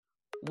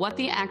What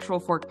the Actual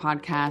Fork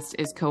podcast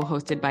is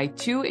co-hosted by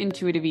two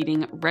intuitive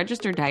eating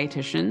registered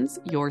dietitians,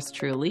 yours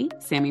truly,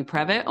 Sammy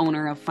Previtt,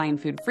 owner of Fine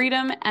Food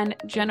Freedom, and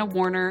Jenna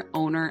Warner,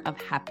 owner of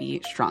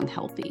Happy Strong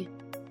Healthy.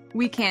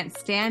 We can't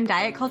stand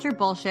diet culture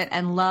bullshit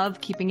and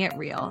love keeping it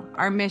real.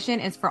 Our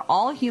mission is for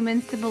all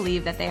humans to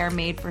believe that they are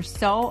made for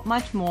so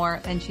much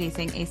more than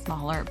chasing a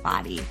smaller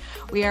body.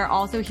 We are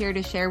also here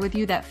to share with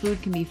you that food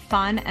can be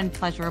fun and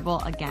pleasurable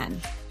again.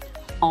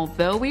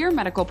 Although we are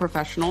medical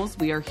professionals,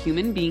 we are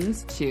human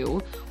beings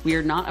too. We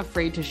are not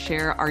afraid to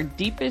share our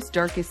deepest,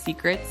 darkest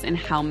secrets and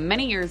how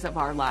many years of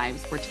our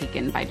lives were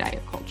taken by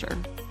diet culture.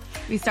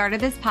 We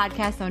started this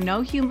podcast so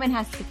no human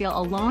has to feel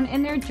alone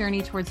in their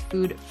journey towards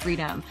food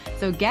freedom.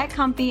 So get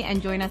comfy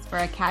and join us for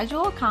a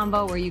casual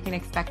combo where you can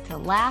expect to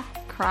laugh,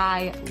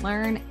 cry,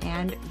 learn,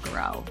 and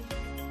grow.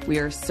 We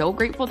are so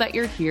grateful that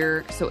you're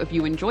here. So if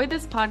you enjoyed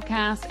this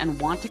podcast and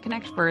want to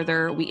connect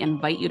further, we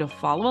invite you to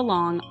follow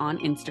along on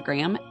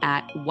Instagram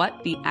at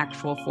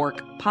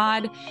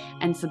WhatTheActualForkPod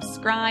and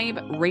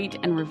subscribe, rate,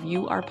 and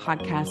review our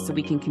podcast so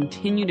we can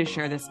continue to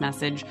share this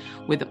message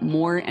with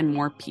more and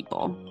more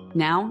people.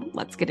 Now,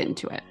 let's get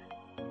into it.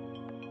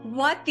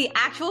 What the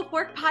Actual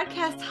Fork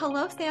podcast.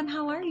 Hello, Sam.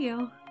 How are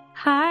you?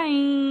 Hi.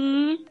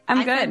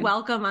 I said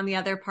welcome on the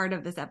other part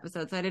of this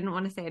episode, so I didn't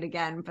want to say it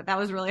again, but that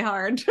was really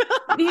hard.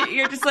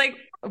 You're just like,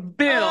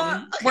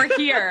 boom, we're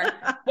here.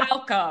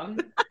 Welcome.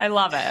 I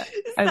love it.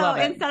 I love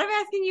it. Instead of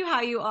asking you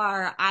how you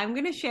are, I'm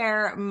going to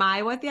share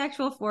my What the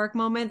Actual Fork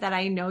moment that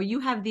I know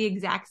you have the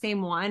exact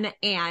same one,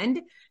 and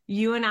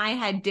you and I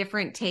had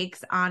different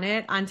takes on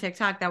it on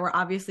TikTok that were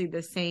obviously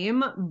the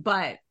same,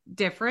 but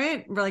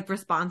different, like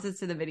responses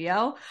to the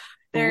video.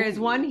 There is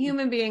one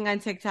human being on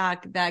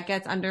TikTok that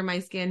gets under my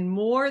skin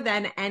more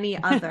than any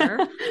other.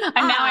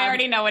 And now I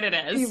already know what it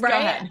is. Right? Go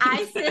ahead.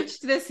 I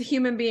stitched this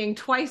human being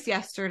twice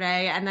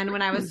yesterday. And then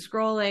when I was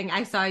scrolling,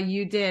 I saw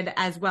you did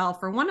as well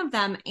for one of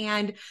them.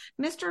 And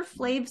Mr.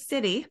 Flav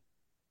City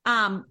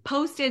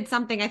posted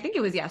something, I think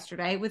it was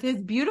yesterday, with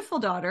his beautiful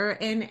daughter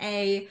in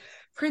a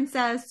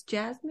Princess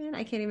Jasmine.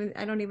 I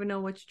don't even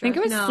know which dress. I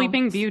think it was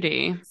Sleeping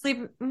Beauty.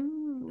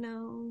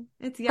 No,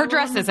 it's yellow. Her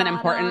dress isn't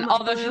important,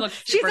 although she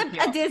looks she's super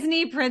cute. A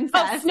Disney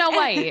princess. Oh, Snow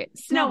White.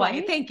 Snow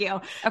White. Thank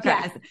you. Okay.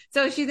 Yes.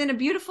 So she's in a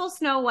beautiful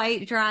Snow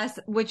White dress,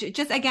 which it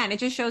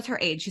just shows her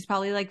age. She's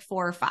probably like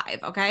 4 or 5.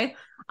 Okay.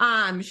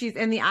 She's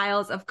in the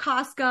aisles of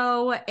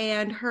Costco,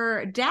 and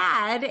her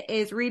dad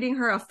is reading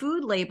her a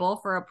food label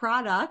for a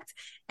product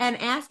and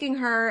asking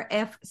her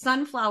if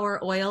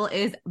sunflower oil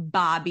is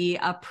Bobby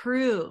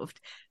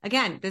approved.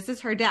 Again, this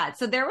is her dad.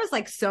 So there was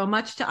like so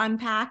much to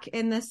unpack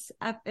in this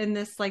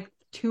like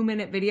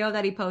 2-minute video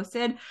that he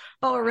posted.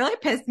 But what really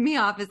pissed me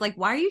off is like,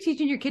 why are you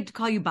teaching your kid to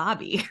call you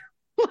Bobby?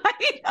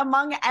 Like,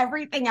 among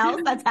everything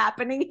else that's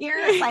happening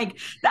here, like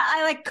that,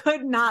 I like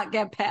could not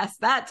get past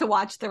that to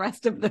watch the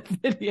rest of the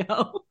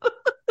video.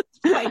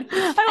 Like,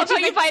 I don't know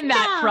you find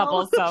that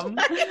troublesome.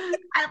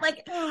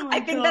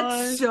 I think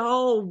that's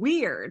so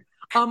weird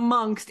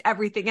amongst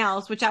everything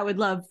else, which I would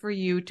love for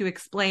you to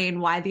explain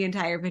why the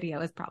entire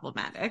video is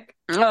problematic.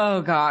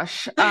 Oh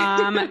gosh.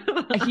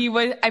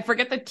 I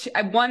forget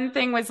one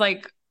thing was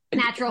like,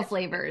 natural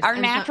flavors. Are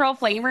natural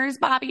flavors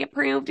Bobby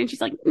approved? And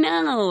she's like,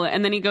 no.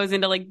 And then he goes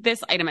into like,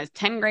 this item has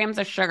 10 grams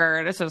of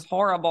sugar. This is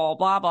horrible,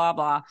 blah, blah,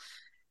 blah.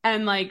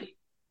 And like,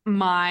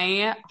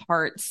 my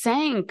heart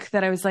sank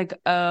that I was like,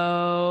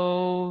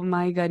 oh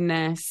my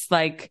goodness,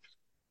 like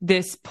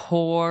this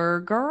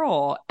poor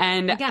girl.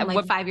 And again,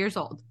 like 5 years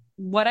old.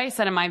 What I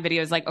said in my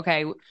video is like,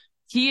 okay,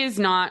 he is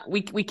not,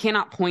 we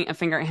cannot point a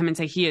finger at him and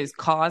say he is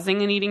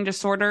causing an eating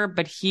disorder,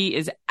 but he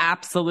is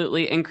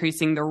absolutely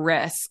increasing the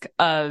risk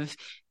of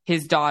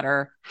his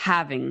daughter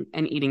having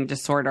an eating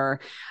disorder.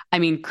 I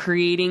mean,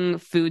 creating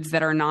foods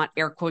that are not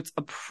air quotes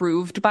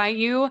approved by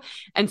you.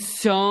 And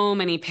so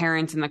many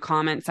parents in the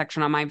comment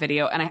section on my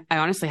video, and I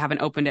honestly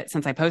haven't opened it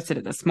since I posted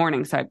it this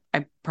morning, so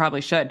I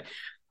probably should.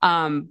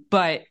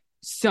 But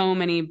so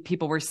many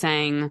people were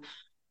saying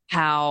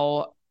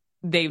how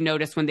they've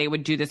noticed when they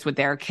would do this with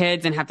their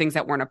kids and have things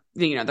that weren't,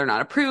 they're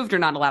not approved or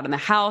not allowed in the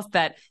house,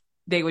 that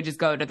they would just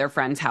go to their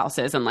friends'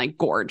 houses and like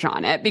gorge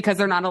on it because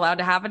they're not allowed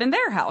to have it in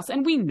their house.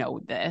 And we know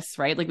this,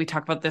 right? Like we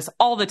talk about this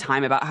all the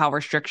time about how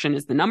restriction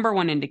is the number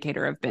one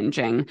indicator of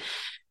binging.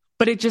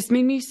 But it just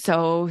made me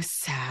so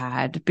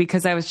sad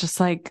because I was just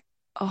like,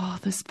 oh,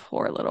 this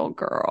poor little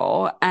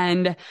girl.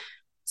 And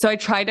so I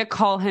tried to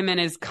call him in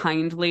as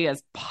kindly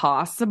as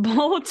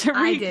possible to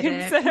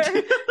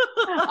reconsider.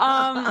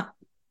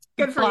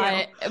 Good for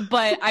you.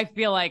 But I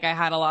feel like I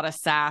had a lot of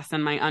sass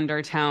in my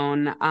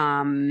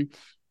undertone.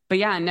 But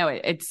yeah, no,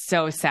 it's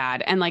so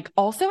sad. And like,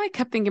 also I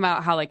kept thinking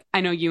about how like,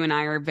 I know you and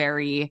I are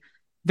very,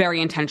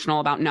 very intentional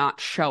about not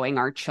showing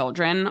our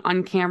children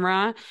on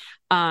camera.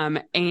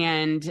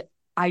 And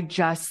I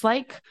just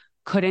like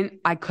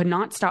I could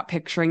not stop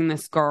picturing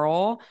this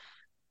girl.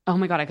 Oh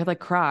my God, I could like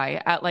cry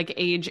at like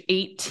age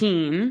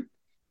 18,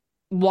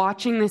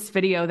 watching this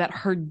video that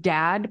her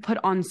dad put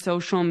on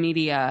social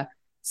media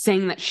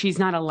saying that she's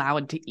not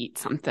allowed to eat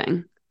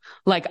something.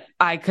 Like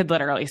I could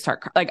literally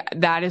start, like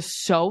that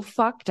is so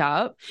fucked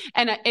up.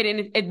 And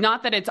it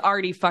not that it's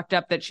already fucked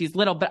up that she's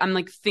little, but I'm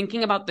like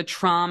thinking about the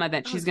trauma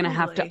that she's going to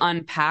have to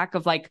unpack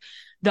of like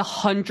the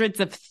hundreds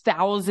of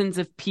thousands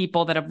of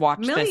people that have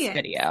watched this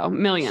video,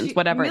 millions,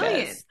 whatever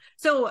it is.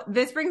 So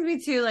this brings me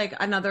to like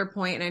another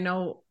point, and I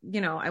know,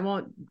 I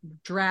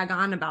won't drag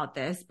on about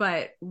this,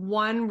 but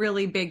one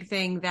really big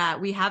thing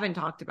that we haven't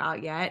talked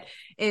about yet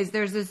is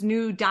there's this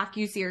new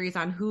docuseries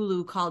on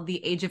Hulu called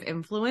The Age of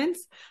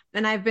Influence.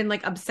 And I've been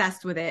like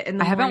obsessed with it.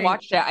 I haven't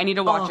watched it. I need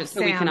to watch it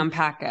so we can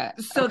unpack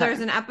it. So there's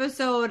an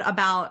episode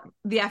about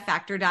the F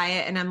Factor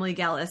diet and Emily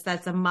Gellis.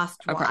 That's a must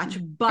watch.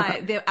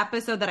 But the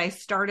episode that I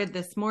started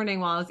this morning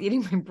while I was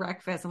eating my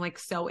breakfast, I'm like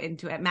so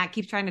into it. Matt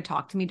keeps trying to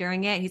talk to me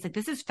during it. He's like,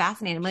 this is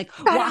fascinating. I'm like,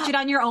 watch it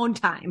on your own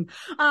time.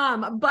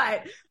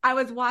 But I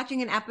was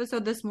watching an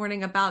episode this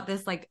morning about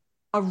this like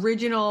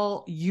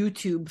original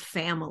YouTube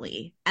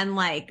family and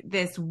like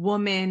this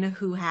woman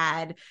who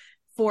had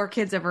 4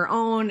 kids of her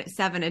own,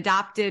 7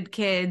 adopted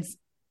kids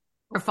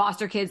or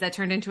foster kids that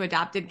turned into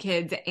adopted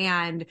kids.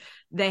 And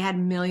they had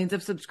millions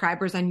of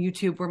subscribers on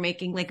YouTube, were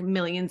making like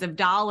millions of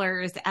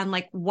dollars, and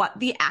like what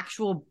the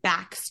actual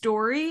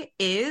backstory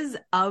is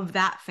of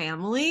that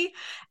family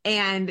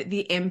and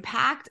the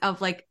impact of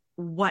like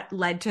what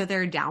led to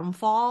their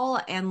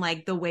downfall and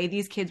like the way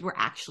these kids were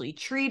actually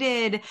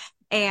treated.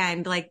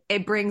 And like,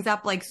 it brings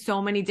up like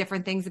so many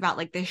different things about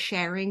like the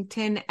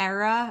Sharrington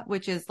era,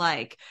 which is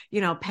like,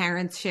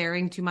 parents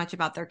sharing too much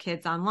about their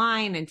kids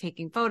online and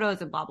taking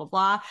photos and blah, blah,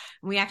 blah.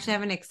 And we actually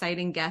have an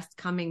exciting guest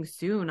coming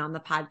soon on the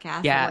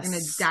podcast. Yes. We're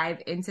going to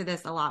dive into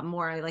this a lot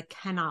more. I like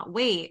cannot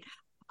wait.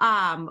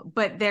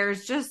 But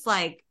there's just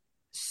like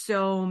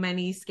so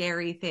many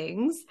scary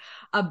things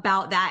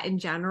about that in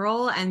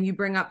general. And you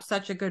bring up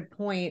such a good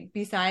point,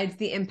 besides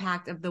the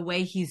impact of the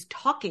way he's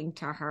talking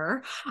to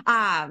her,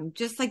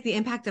 just like the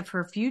impact of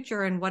her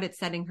future and what it's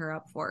setting her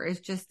up for is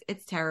just,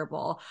 it's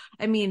terrible.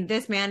 I mean,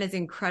 this man is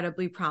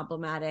incredibly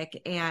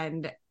problematic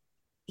and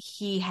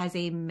he has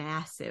a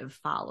massive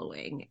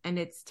following and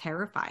it's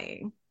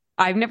terrifying.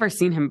 I've never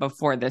seen him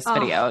before this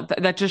video.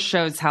 That just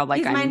shows how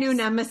like he's my new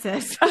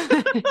nemesis.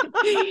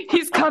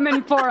 He's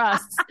coming for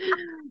us.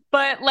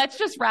 But let's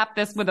just wrap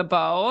this with a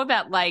bow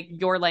that like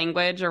your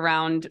language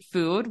around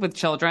food with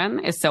children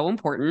is so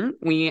important.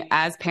 We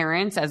as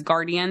parents, as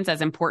guardians,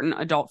 as important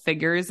adult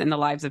figures in the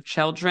lives of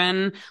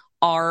children,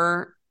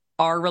 our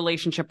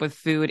relationship with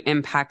food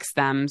impacts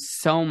them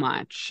so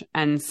much.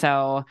 And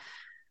so,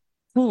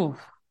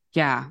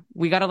 yeah,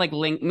 we got to like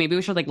maybe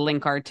we should like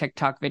link our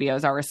TikTok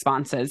videos, our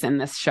responses in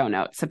this show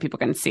notes so people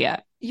can see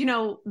it.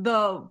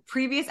 The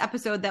previous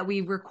episode that we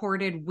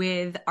recorded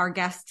with our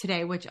guest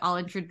today, which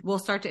we'll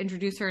start to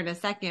introduce her in a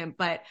second,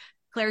 but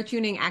Claire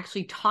Tuning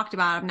actually talked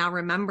about, I'm now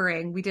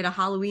remembering, we did a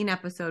Halloween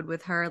episode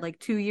with her like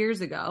 2 years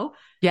ago.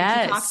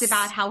 Yes. She talked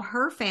about how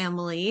her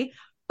family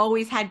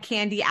always had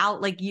candy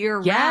out like year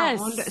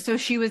round. So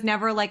she was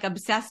never like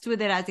obsessed with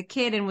it as a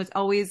kid and was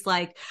always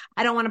like,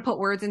 I don't want to put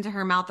words into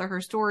her mouth or her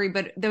story,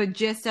 but the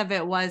gist of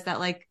it was that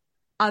like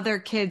other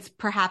kids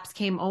perhaps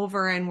came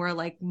over and were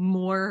like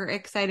more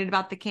excited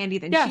about the candy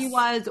than she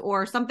was,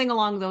 or something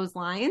along those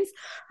lines.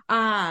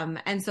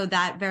 And so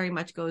that very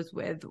much goes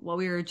with what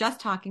we were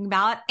just talking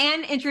about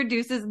and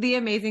introduces the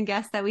amazing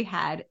guest that we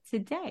had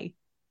today.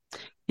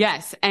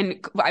 Yes.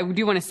 And I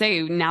do want to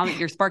say, now that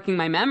you're sparking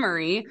my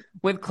memory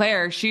with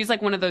Claire, she's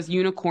like one of those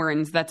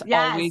unicorns that's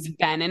always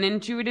been an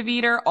intuitive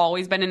eater,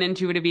 always been an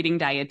intuitive eating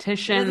dietitian.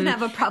 She doesn't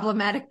have a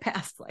problematic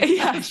past like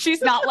that. She's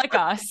not like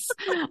us.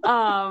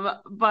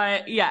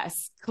 But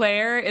yes,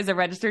 Claire is a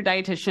registered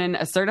dietitian,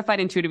 a certified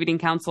intuitive eating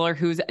counselor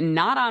who's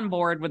not on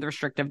board with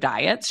restrictive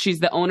diets. She's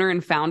the owner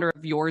and founder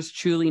of Yours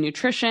Truly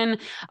Nutrition,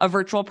 a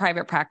virtual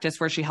private practice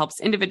where she helps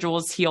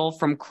individuals heal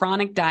from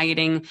chronic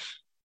dieting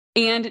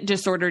and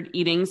disordered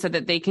eating so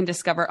that they can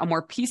discover a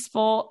more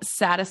peaceful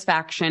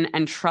satisfaction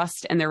and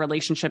trust in their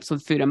relationships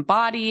with food and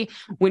body.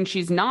 When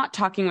she's not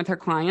talking with her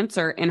clients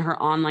or in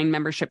her online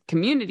membership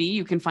community,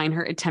 you can find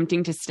her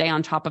attempting to stay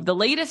on top of the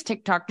latest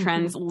TikTok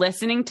trends,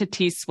 listening to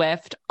T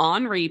Swift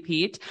on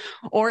repeat,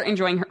 or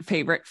enjoying her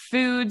favorite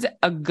foods,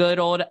 a good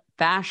old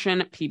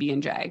fashioned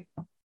PB&J.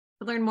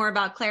 To learn more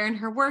about Claire and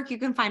her work, you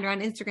can find her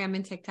on Instagram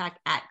and TikTok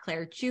at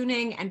Claire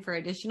Tuning. And for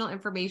additional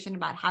information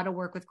about how to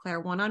work with Claire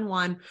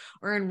one-on-one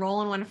or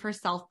enroll in one of her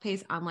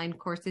self-paced online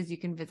courses, you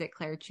can visit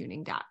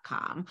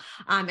clairetuning.com.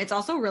 It's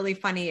also really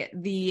funny.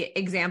 The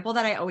example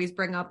that I always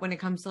bring up when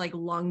it comes to like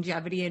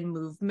longevity and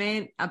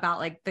movement about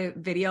like the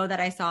video that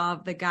I saw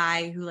of the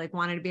guy who like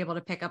wanted to be able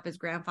to pick up his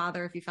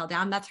grandfather if he fell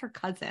down, that's her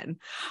cousin.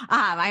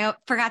 I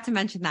forgot to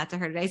mention that to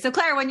her today. So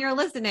Claire, when you're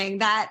listening,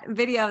 that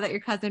video that your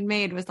cousin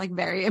made was like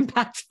very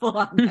impactful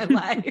on my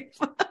life.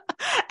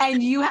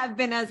 And you have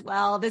been as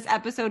well. This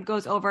episode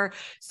goes over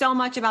so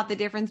much about the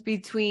difference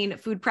between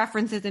food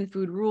preferences and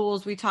food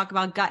rules. We talk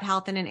about gut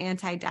health in an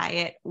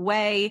anti-diet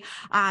way,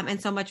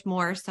 and so much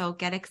more. So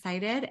get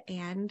excited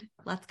and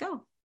let's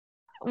go.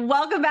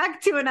 Welcome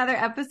back to another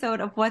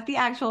episode of What the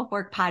Actual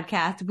Fork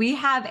podcast. We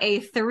have a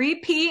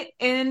three-peat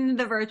in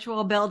the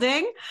virtual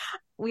building.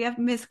 we have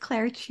Miss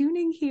Claire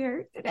Tuning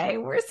here today.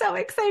 We're so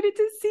excited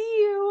to see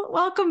you.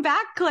 Welcome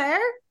back, Claire.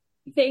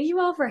 Thank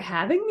you all for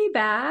having me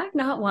back.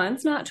 Not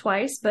once, not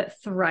twice,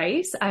 but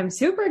thrice. I'm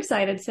super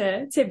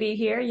excited to be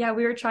here. Yeah,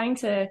 we were trying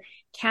to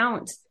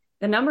count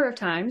the number of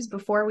times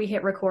before we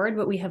hit record,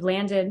 but we have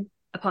landed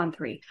upon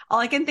 3. All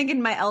I can think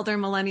in my elder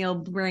millennial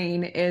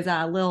brain is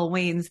Lil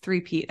Wayne's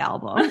 3-peat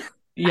album.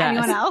 Yes.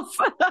 Anyone else?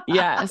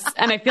 Yes.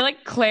 And I feel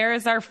like Claire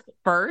is our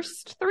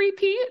first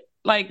 3-peat.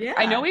 Like, Yeah.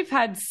 I know we've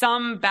had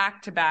some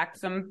back-to-back,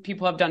 some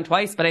people have done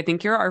twice, but I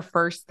think you're our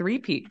first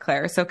 3-peat,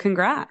 Claire. So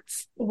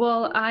congrats.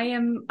 Well, I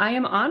am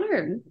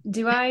honored.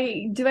 Do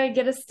I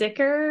get a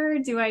sticker?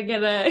 Do I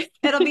get a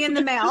It'll be in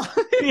the mail.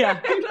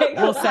 Yeah.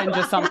 We'll send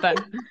you something.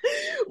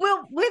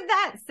 Well, with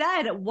that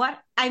said,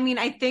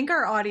 I think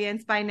our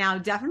audience by now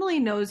definitely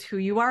knows who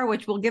you are,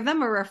 which will give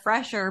them a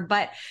refresher.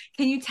 But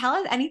can you tell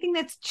us anything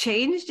that's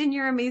changed in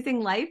your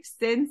amazing life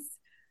since,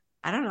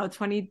 I don't know,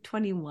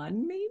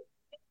 2021 maybe?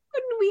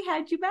 When we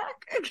had you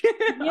back?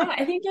 Yeah,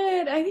 I think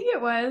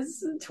it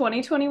was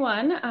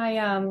 2021.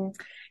 I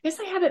guess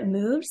I haven't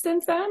moved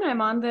since then.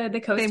 I'm on the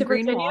coast Same of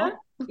green Virginia. wall.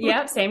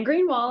 Yep, same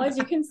green wall, as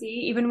you can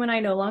see. Even when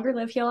I no longer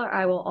live here,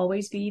 I will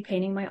always be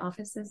painting my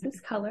offices this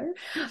color.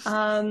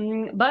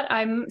 But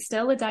I'm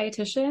still a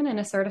dietitian and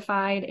a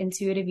certified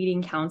intuitive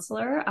eating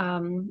counselor.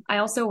 I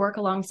also work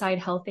alongside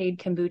Health Aid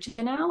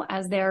Kombucha now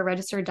as their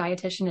registered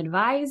dietitian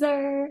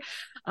advisor.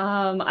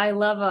 I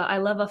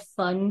love a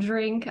fun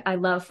drink. I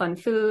love fun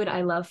food.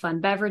 I love fun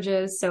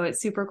beverages. So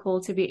it's super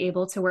cool to be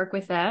able to work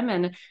with them.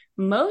 And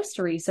most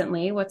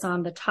recently, what's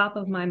on the top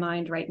of my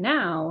mind right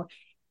now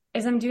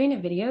is I'm doing a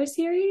video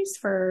series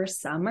for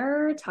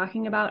summer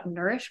talking about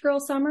Nourished Girl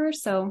Summer.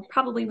 So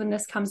probably when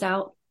this comes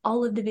out,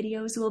 all of the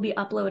videos will be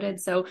uploaded.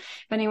 So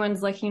if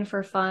anyone's looking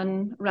for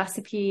fun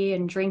recipe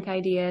and drink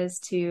ideas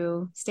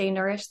to stay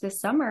nourished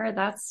this summer,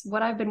 that's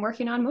what I've been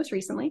working on most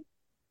recently.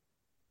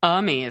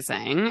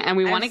 Amazing. And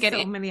we want to get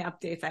so many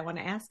updates I want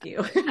to ask you.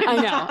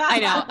 I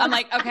know. I'm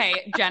like,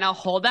 okay, Jenna,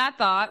 hold that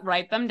thought,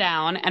 write them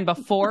down. And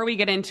before we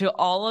get into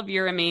all of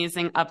your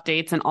amazing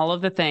updates and all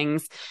of the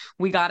things,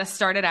 we got to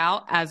start it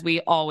out as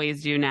we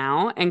always do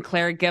now. And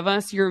Claire, give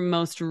us your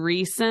most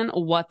recent,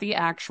 what the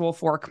actual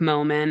fork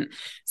moment,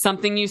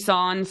 something you saw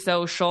on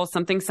social,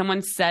 something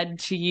someone said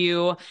to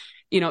you,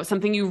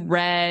 something you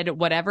read,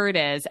 whatever it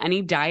is,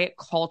 any diet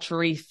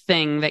culture-y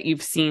thing that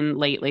you've seen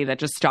lately that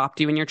just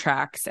stopped you in your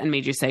tracks and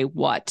made you say,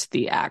 what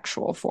the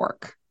actual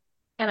fork?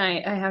 And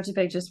I have to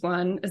pick just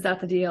one. Is that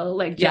the deal?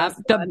 Like, yeah,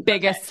 just the one.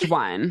 biggest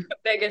one. The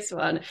biggest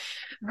one.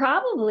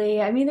 Probably.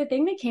 The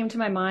thing that came to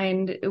my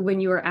mind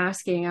when you were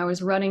asking, I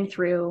was running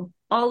through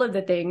all of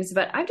the things,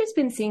 but I've just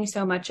been seeing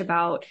so much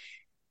about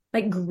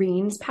like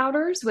greens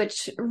powders,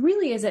 which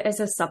really is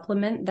a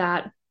supplement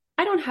that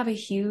I don't have a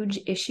huge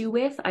issue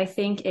with. I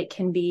think it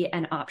can be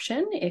an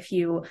option if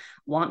you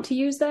want to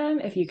use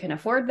them, if you can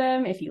afford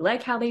them, if you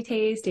like how they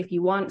taste, if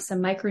you want some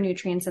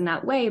micronutrients in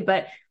that way.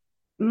 But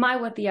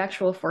what the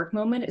actual fork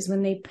moment is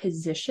when they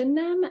position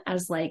them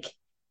as like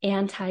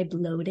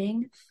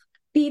anti-bloating.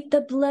 Beat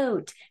the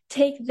bloat,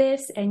 take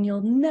this and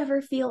you'll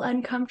never feel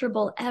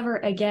uncomfortable ever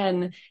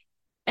again.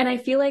 And I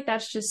feel like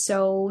that's just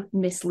so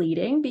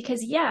misleading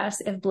because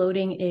yes, if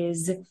bloating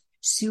is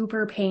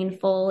super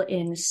painful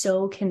and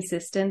so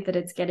consistent that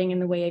it's getting in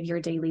the way of your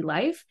daily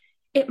life,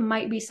 it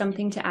might be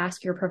something to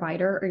ask your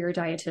provider or your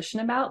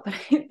dietitian about. But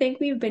I think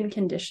we've been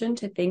conditioned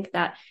to think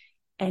that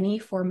any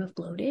form of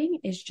bloating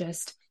is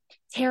just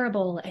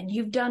terrible and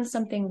you've done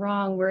something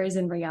wrong. Whereas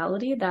in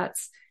reality,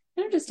 that's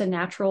just a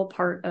natural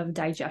part of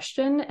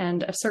digestion.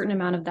 And a certain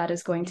amount of that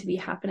is going to be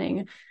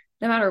happening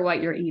no matter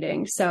what you're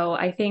eating. So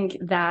I think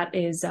that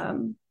is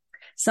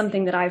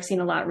something that I've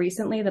seen a lot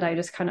recently that I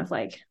just kind of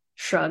like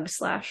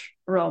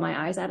shrug/roll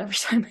my eyes at every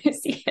time I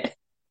see it.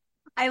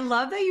 I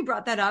love that you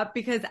brought that up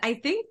because I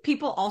think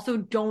people also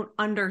don't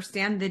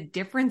understand the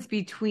difference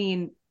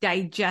between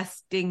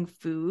digesting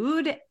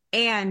food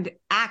and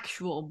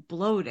actual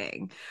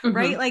bloating,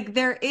 right? Like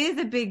there is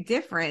a big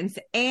difference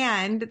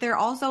and there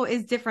also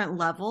is different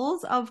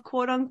levels of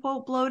quote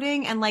unquote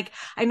bloating. And like,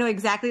 I know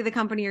exactly the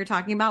company you're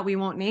talking about. We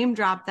won't name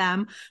drop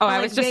them. Oh,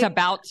 I was just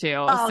about to.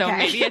 Oh, okay. So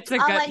maybe it's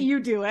I'll let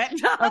you do it.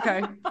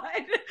 Okay. But,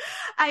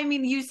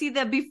 you see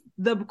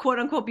the quote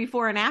unquote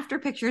before and after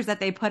pictures that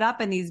they put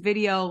up in these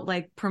video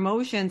like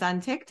promotions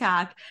on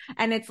TikTok.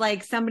 And it's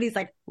like somebody's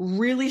like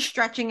really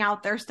stretching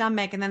out their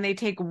stomach and then they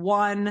take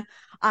one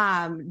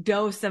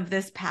dose of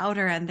this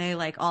powder and they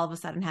like all of a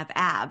sudden have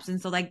abs. And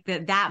so like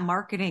that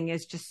marketing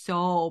is just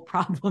so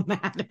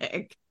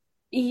problematic.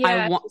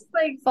 Yeah, it's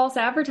like false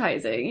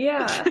advertising.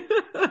 Yeah.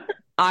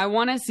 I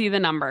want to see the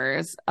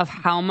numbers of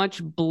how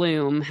much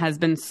Bloom has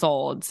been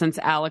sold since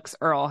Alex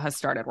Earl has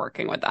started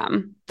working with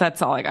them.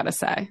 That's all I got to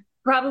say.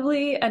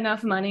 Probably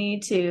enough money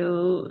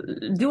to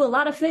do a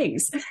lot of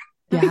things.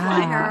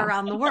 Fly her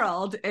around the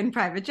world in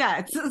private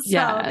jets.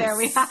 So there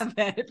we have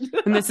it.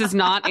 And this is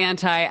not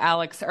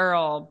anti-Alex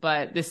Earl,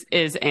 but this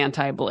is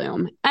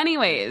anti-Bloom.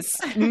 Anyways,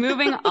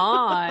 moving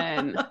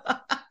on.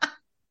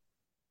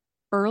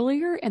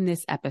 Earlier in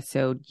this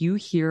episode, you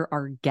hear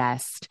our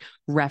guest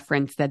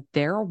reference that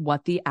their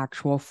what the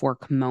actual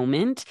fork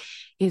moment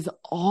is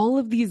all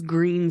of these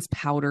greens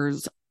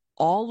powders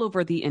all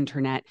over the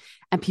internet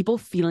and people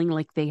feeling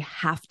like they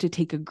have to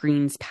take a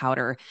greens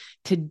powder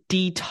to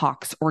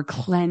detox or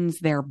cleanse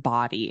their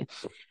body.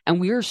 And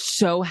we are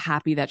so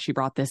happy that she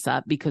brought this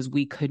up because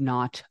we could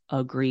not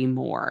agree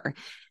more.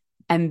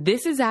 And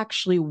this is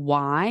actually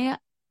why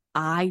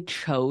I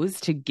chose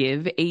to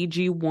give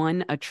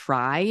AG1 a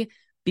try,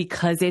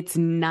 because it's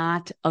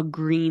not a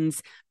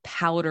greens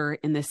powder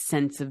in the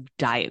sense of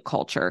diet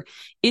culture.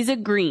 Is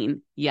it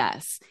green?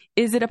 Yes.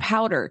 Is it a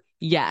powder?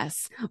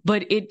 Yes.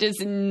 But it does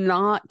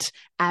not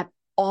at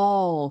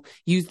all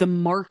use the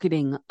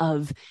marketing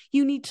of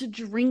you need to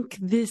drink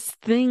this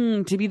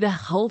thing to be the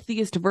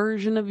healthiest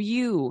version of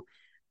you.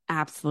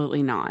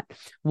 Absolutely not.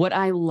 What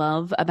I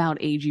love about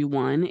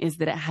AG1 is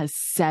that it has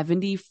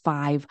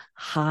 75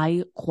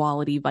 high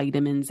quality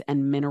vitamins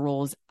and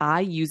minerals.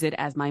 I use it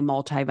as my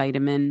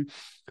multivitamin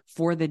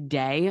for the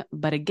day,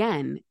 but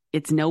again,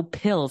 it's no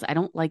pills. I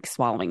don't like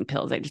swallowing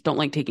pills. I just don't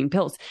like taking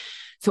pills.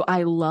 So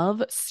I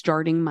love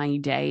starting my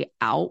day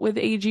out with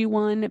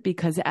AG1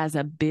 because as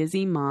a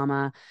busy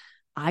mama,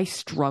 I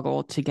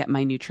struggle to get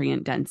my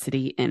nutrient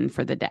density in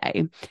for the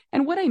day.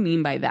 And what I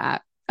mean by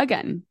that,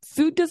 again,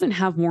 food doesn't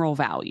have moral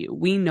value.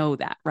 We know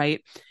that,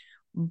 right?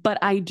 But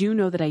I do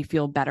know that I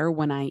feel better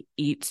when I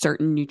eat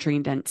certain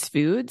nutrient dense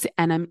foods.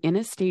 And I'm in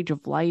a stage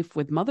of life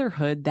with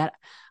motherhood that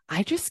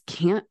I just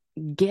can't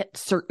get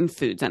certain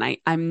foods. And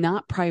I'm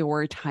not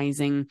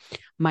prioritizing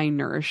my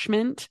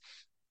nourishment.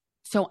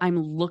 So I'm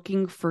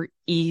looking for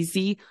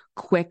easy,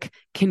 quick,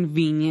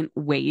 convenient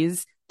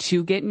ways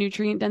to get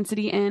nutrient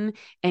density in.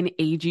 And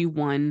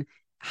AG1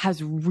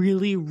 has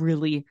really,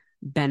 really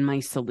been my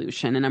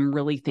solution. And I'm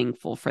really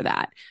thankful for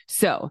that.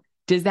 So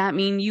does that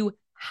mean you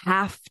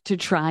have to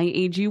try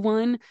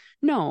AG1?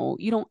 No,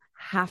 you don't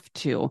have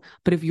to.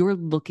 But if you're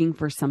looking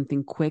for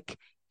something quick,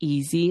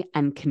 easy,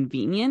 and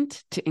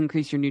convenient to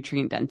increase your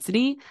nutrient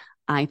density,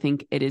 I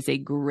think it is a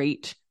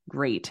great,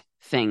 great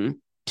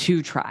thing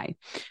to try.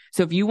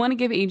 So if you want to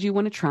give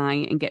AG1 a try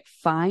and get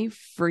 5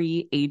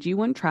 free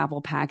AG1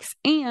 travel packs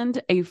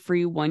and a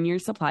free 1-year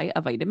supply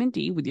of vitamin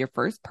D with your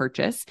first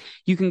purchase,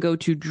 you can go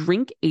to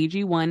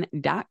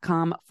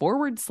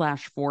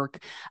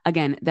drinkag1.com/fork.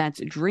 Again,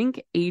 that's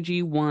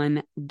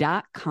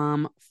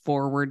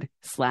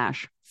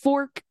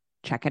drinkag1.com/fork.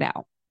 Check it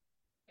out.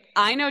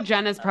 I know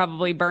Jenna's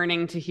probably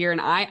burning to hear, and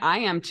I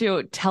am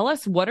too. Tell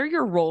us, what are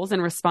your roles and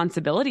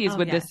responsibilities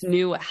with this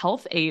new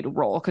health aid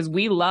role? Because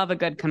we love a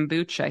good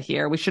kombucha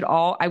here. I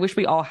wish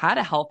we all had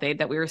a health aid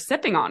that we were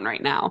sipping on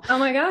right now. Oh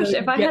my gosh.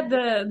 If I had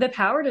the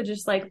power to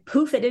just like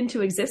poof it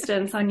into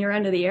existence on your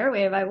end of the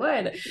airwave, I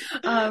would.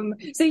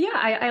 So yeah,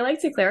 I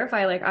like to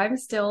clarify, like I'm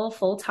still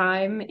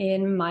full-time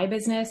in my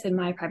business, in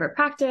my private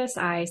practice.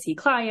 I see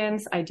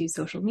clients, I do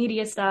social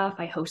media stuff,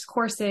 I host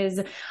courses.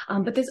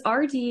 But this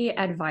RD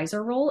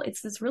advisor role,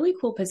 it's this really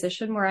cool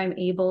position where I'm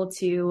able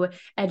to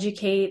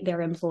educate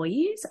their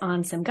employees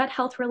on some gut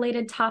health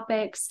related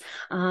topics.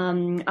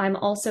 I'm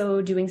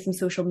also doing some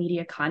social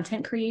media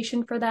content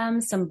creation for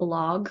them, some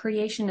blog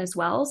creation as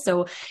well.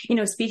 So,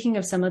 speaking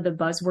of some of the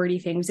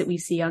buzzwordy things that we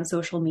see on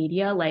social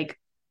media, like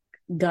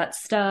gut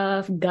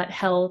stuff, gut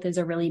health is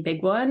a really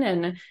big one.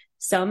 And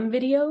some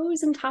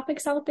videos and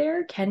topics out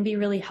there can be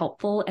really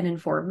helpful and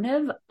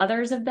informative.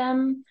 Others of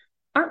them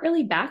aren't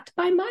really backed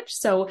by much.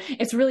 So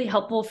it's really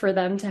helpful for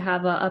them to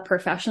have a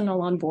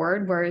professional on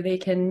board where they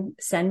can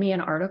send me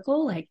an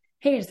article like,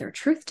 hey, is there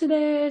truth to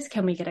this?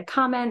 Can we get a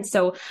comment?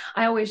 So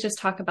I always just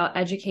talk about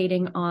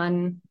educating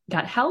on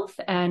gut health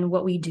and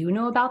what we do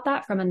know about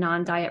that from a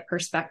non-diet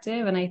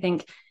perspective. And I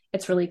think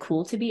it's really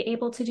cool to be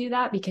able to do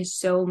that because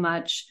so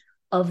much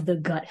of the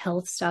gut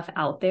health stuff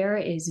out there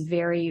is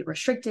very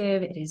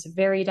restrictive. It is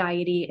very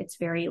diety. It's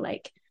very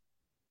like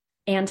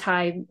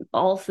anti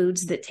all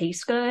foods that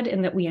taste good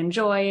and that we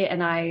enjoy.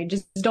 And I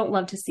just don't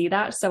love to see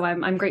that. So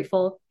I'm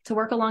grateful to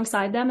work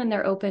alongside them, and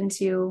they're open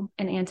to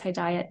an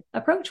anti-diet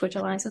approach, which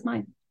aligns with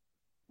mine.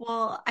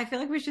 Well, I feel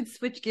like we should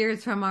switch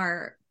gears from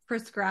our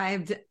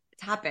prescribed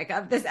topic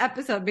of this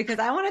episode because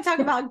I want to talk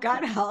about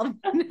gut health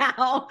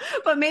now,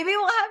 but maybe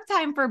we'll have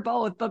time for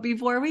both. But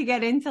before we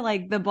get into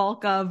like the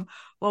bulk of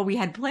what we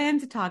had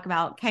planned to talk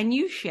about, can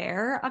you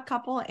share a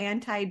couple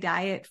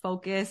anti-diet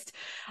focused,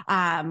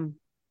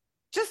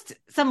 just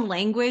some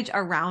language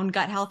around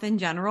gut health in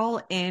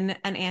general in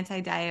an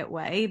anti-diet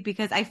way?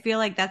 Because I feel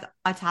like that's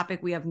a topic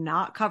we have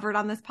not covered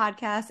on this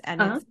podcast,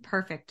 and it's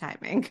perfect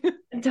timing.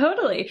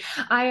 Totally.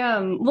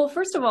 Well,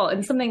 first of all,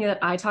 and something that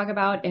I talk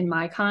about in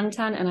my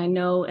content, and I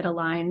know it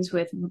aligns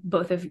with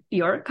both of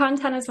your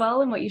content as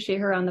well and what you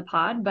share on the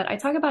pod, but I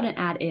talk about an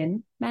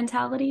add-in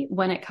mentality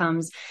when it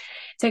comes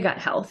to gut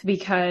health,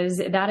 because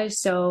that is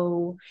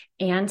so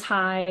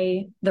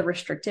anti the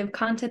restrictive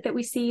content that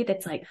we see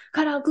that's like,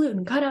 cut out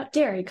gluten, cut out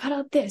dairy, cut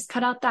out this,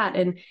 cut out that.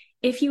 And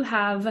if you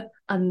have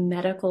a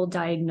medical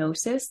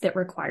diagnosis that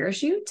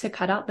requires you to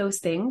cut out those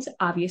things,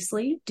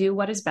 obviously do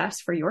what is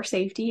best for your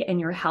safety and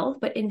your health.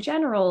 But in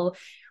general,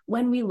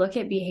 when we look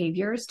at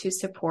behaviors to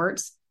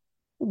support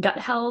gut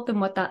health and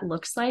what that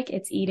looks like,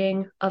 it's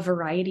eating a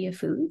variety of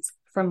foods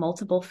from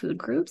multiple food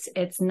groups.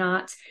 It's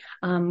not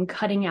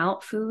cutting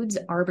out foods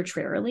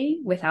arbitrarily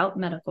without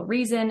medical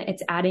reason.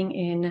 It's adding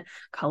in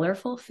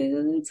colorful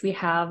foods. We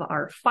have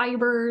our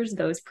fibers,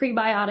 those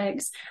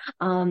prebiotics.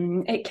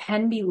 It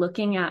can be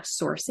looking at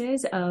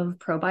sources of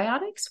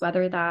probiotics,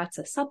 whether that's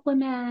a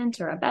supplement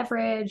or a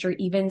beverage or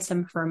even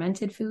some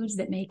fermented foods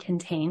that may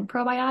contain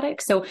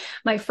probiotics. So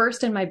my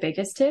first and my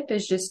biggest tip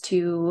is just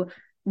to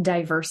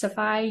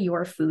diversify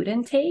your food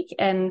intake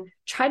and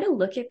try to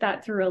look at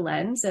that through a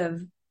lens of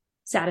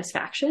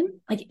satisfaction,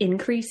 like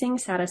increasing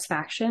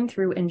satisfaction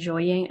through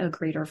enjoying a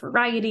greater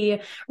variety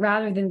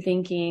rather than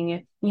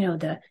thinking,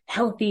 the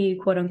healthy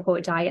quote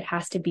unquote diet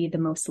has to be the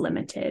most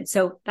limited.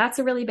 So that's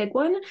a really big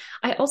one.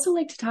 I also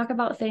like to talk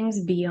about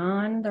things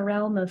beyond the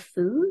realm of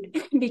food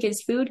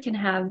because food can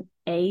have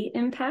a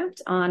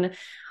impact on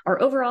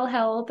our overall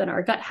health and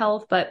our gut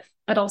health, but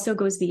it also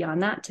goes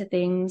beyond that to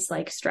things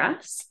like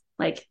stress,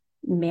 like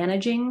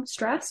managing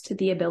stress to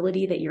the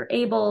ability that you're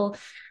able.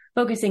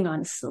 Focusing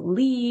on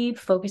sleep,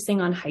 focusing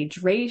on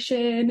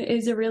hydration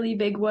is a really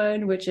big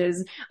one, which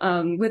is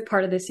with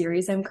part of the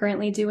series I'm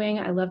currently doing.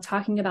 I love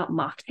talking about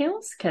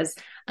mocktails because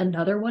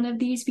another one of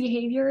these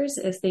behaviors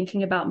is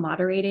thinking about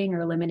moderating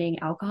or limiting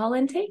alcohol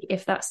intake,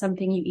 if that's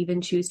something you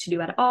even choose to do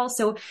at all.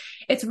 So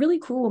it's really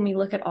cool when we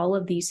look at all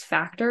of these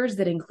factors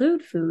that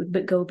include food,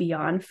 but go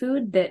beyond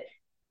food that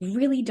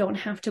really don't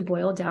have to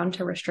boil down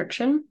to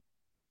restriction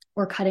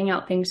or cutting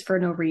out things for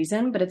no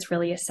reason, but it's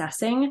really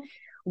assessing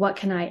what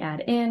can I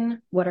add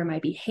in? What are my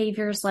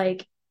behaviors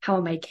like? How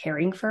am I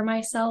caring for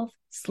myself?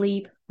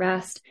 Sleep,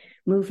 rest,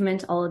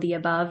 movement, all of the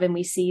above. And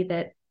we see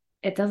that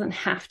it doesn't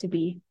have to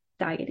be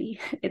diety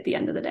at the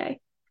end of the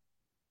day.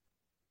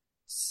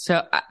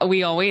 So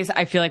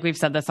I feel like we've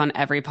said this on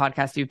every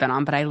podcast you've been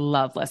on, but I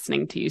love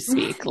listening to you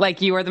speak.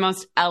 Like you are the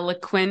most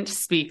eloquent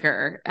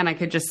speaker. And I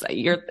could just,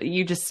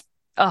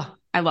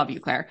 I love you,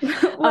 Claire.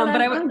 Well,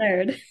 but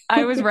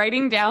I was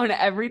writing down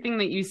everything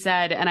that you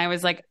said and I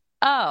was like,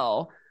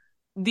 oh,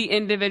 the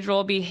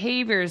individual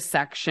behaviors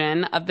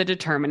section of the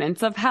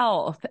determinants of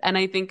health. And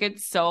I think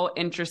it's so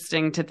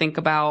interesting to think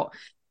about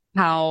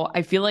how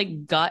I feel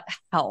like gut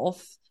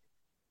health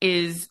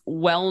is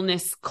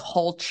wellness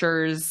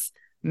culture's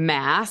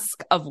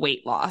mask of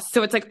weight loss.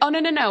 So it's like, oh,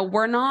 no,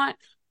 we're not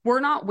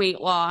weight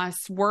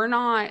loss. We're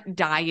not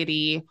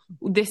diety.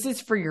 This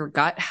is for your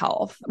gut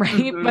health, right?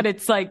 Mm-hmm. But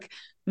it's like,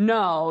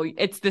 no,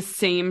 it's the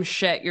same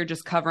shit. You're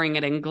just covering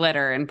it in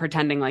glitter and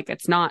pretending like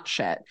it's not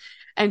shit.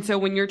 And so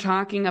when you're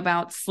talking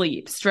about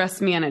sleep,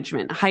 stress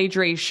management,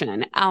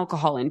 hydration,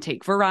 alcohol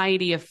intake,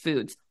 variety of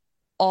foods,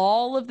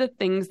 all of the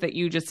things that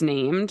you just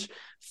named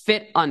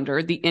fit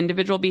under the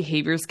individual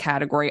behaviors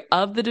category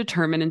of the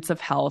determinants of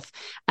health.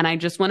 And I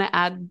just want to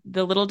add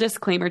the little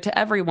disclaimer to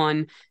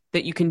everyone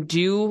that you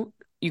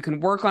can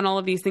work on all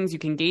of these things. You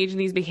can engage in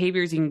these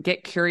behaviors. You can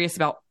get curious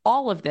about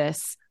all of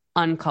this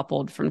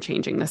uncoupled from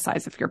changing the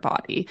size of your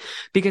body.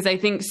 Because I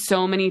think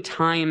so many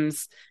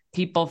times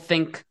people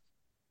think,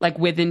 like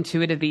with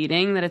intuitive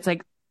eating, that it's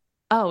like,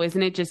 oh,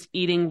 isn't it just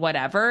eating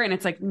whatever? And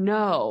it's like,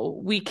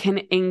 no, we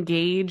can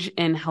engage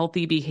in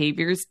healthy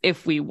behaviors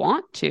if we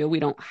want to. We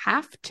don't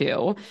have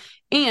to.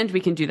 And we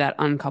can do that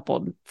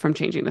uncoupled from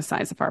changing the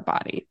size of our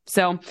body.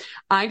 So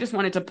I just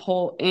wanted to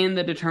pull in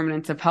the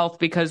determinants of health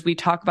because we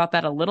talk about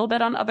that a little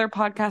bit on other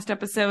podcast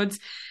episodes.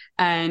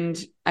 And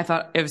I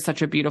thought it was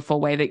such a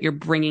beautiful way that you're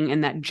bringing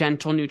in that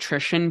gentle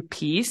nutrition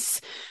piece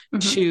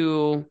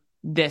to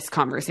this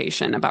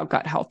conversation about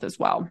gut health as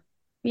well.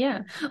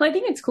 Yeah. Well, I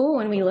think it's cool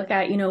when we look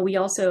at, we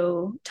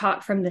also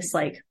talk from this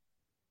like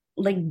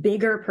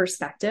bigger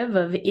perspective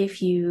of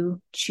if you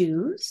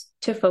choose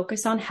to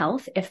focus on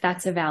health, if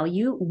that's a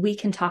value, we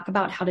can talk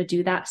about how to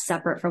do that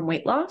separate from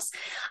weight loss.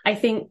 I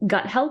think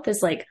gut health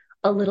is like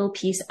a little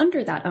piece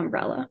under that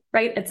umbrella,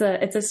 right? It's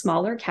a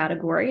smaller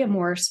category, a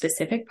more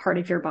specific part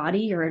of your body,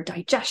 your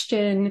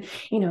digestion,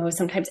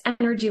 sometimes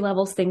energy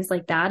levels, things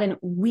like that. And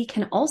we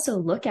can also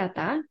look at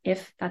that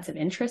if that's of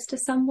interest to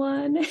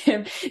someone,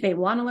 if they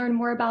want to learn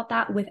more about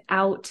that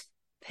without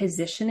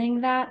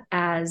positioning that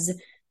as,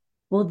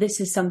 well, this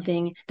is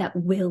something that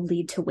will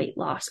lead to weight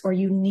loss or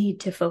you need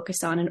to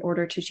focus on in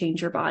order to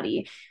change your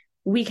body.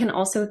 We can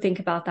also think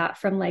about that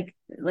from like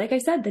I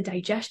said, the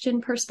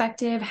digestion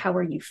perspective. How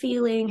are you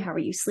feeling? How are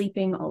you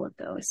sleeping? All of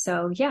those.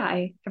 So yeah,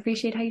 I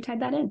appreciate how you tied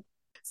that in.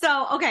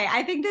 So, okay.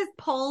 I think this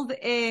pulls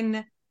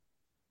in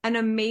an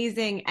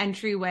amazing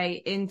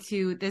entryway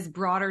into this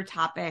broader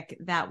topic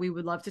that we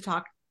would love to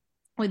talk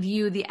with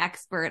you, the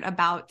expert,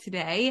 about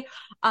today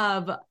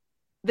of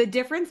the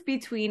difference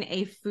between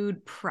a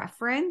food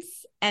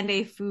preference and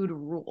a food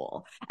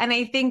rule. And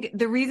I think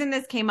the reason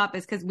this came up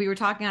is because we were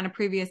talking on a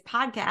previous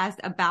podcast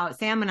about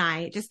Sam and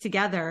I just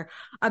together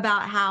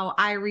about how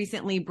I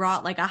recently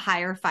brought like a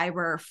higher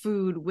fiber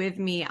food with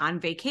me on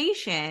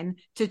vacation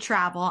to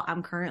travel.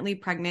 I'm currently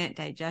pregnant.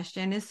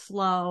 Digestion is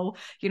slow.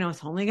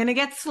 It's only going to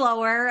get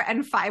slower.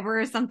 And fiber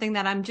is something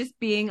that I'm just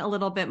being a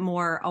little bit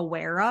more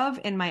aware of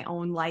in my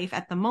own life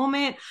at the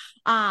moment.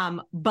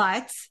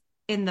 But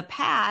in the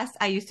past,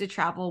 I used to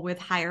travel with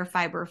higher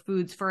fiber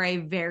foods for a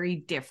very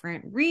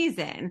different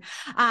reason.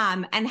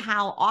 And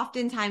how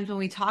oftentimes when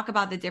we talk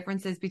about the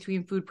differences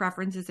between food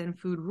preferences and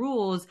food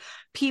rules,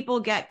 people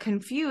get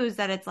confused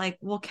that it's like,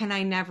 well, can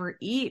I never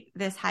eat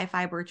this high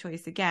fiber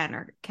choice again?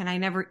 Or can I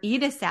never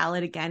eat a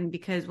salad again?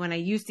 Because when I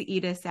used to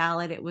eat a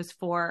salad, it was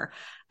for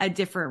a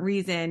different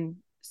reason,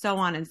 so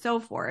on and so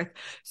forth.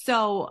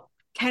 So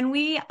can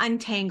we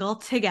untangle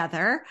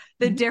together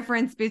the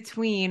difference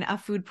between a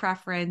food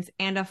preference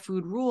and a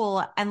food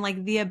rule, and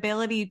like the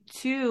ability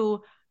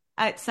to,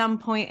 at some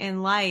point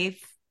in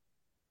life,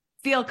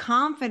 feel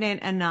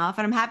confident enough,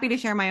 and I'm happy to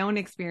share my own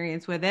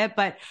experience with it,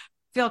 but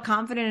feel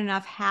confident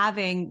enough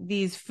having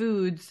these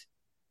foods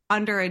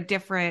under a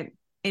different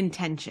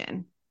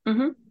intention?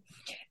 Mm-hmm.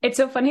 It's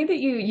so funny that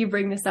you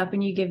bring this up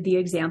and you give the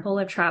example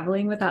of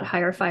traveling without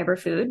higher fiber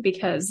food,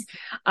 because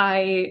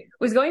I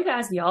was going to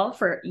ask y'all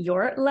for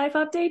your life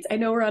updates. I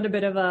know we're on a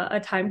bit of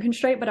a time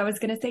constraint, but I was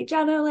going to say,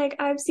 Jenna, like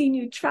I've seen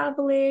you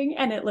traveling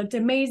and it looked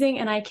amazing.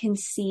 And I can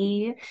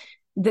see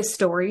the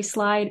story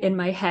slide in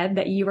my head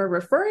that you were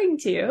referring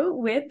to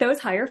with those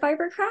higher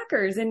fiber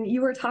crackers. And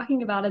you were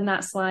talking about in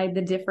that slide,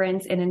 the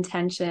difference in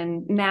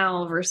intention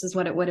now versus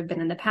what it would have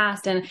been in the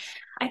past. And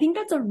I think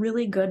that's a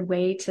really good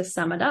way to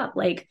sum it up.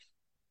 Like,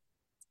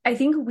 I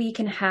think we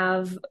can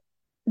have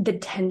the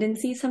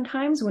tendency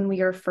sometimes when we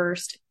are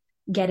first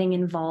getting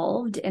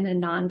involved in a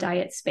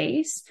non-diet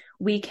space,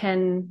 we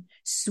can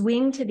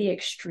swing to the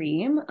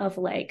extreme of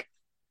like,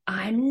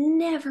 I'm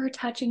never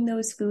touching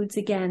those foods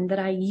again that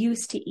I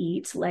used to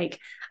eat. Like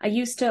I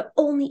used to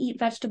only eat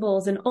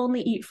vegetables and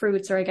only eat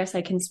fruits, or I guess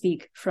I can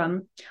speak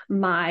from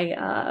my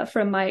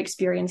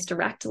experience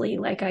directly.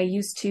 Like I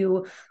used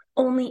to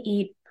only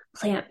eat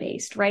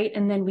plant-based, right?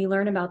 And then we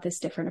learn about this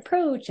different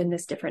approach and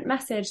this different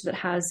message that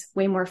has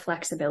way more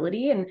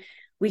flexibility. And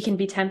we can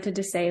be tempted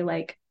to say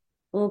like,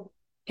 well,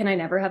 can I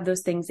never have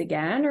those things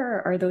again?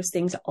 Or are those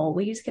things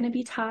always going to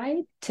be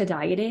tied to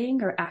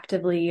dieting or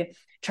actively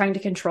trying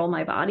to control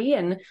my body?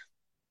 And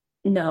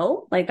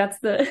no, like that's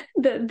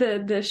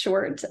the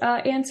short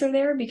answer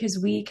there,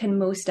 because we can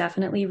most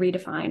definitely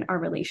redefine our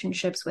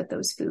relationships with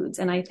those foods.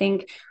 And I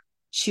think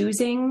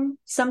choosing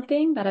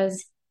something that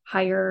has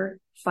higher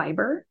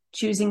fiber,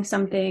 choosing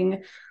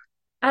something,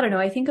 I don't know,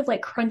 I think of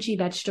like crunchy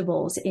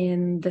vegetables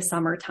in the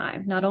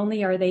summertime. Not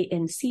only are they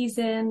in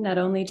season, not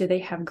only do they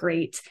have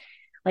great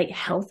like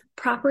health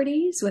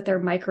properties with their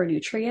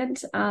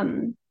micronutrient,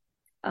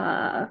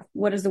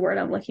 what is the word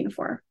I'm looking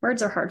for?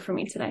 Words are hard for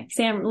me today.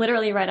 Sam,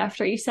 literally right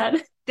after you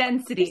said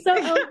density. So,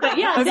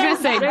 yeah, I was going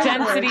to say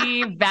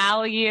density,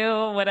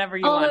 value, whatever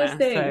you want to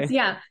say.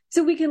 Yeah.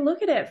 So we can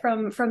look at it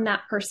from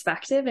that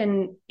perspective.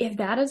 And if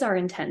that is our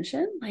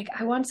intention, like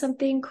I want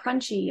something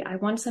crunchy, I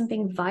want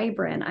something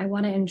vibrant, I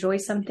want to enjoy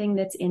something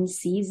that's in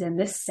season.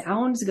 This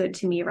sounds good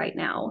to me right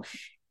now.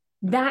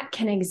 That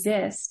can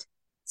exist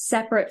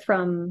separate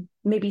from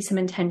maybe some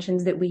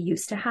intentions that we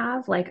used to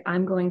have. Like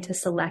I'm going to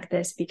select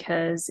this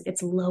because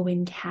it's low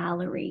in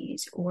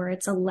calories or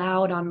it's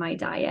allowed on my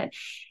diet.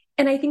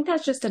 And I think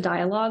that's just a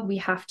dialogue we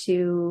have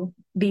to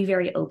be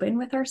very open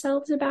with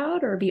ourselves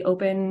about, or be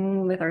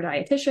open with our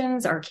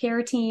dietitians, our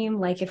care team.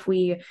 Like if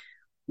we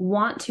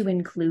want to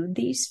include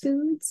these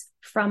foods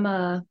from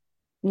a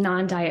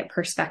non-diet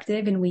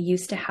perspective, and we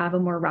used to have a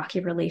more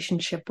rocky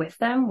relationship with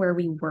them where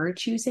we were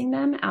choosing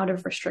them out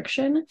of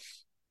restriction,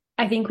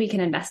 I think we can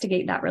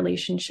investigate that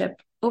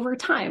relationship over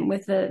time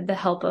with the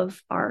help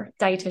of our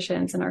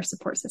dietitians and our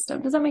support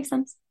system. Does that make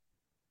sense?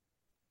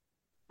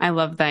 I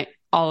love that,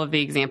 all of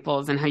the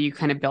examples and how you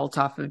kind of built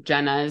off of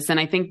Jenna's. And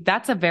I think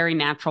that's a very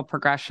natural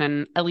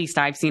progression, at least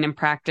I've seen in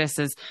practice,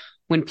 is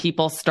when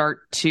people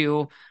start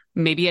to,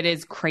 maybe it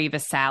is crave a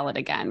salad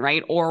again,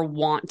 right? Or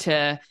want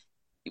to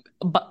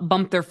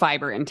bump their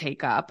fiber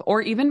intake up.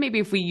 Or even maybe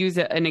if we use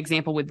an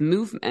example with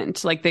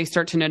movement, like they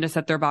start to notice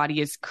that their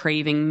body is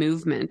craving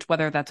movement,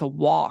 whether that's a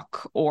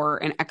walk or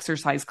an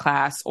exercise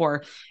class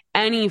or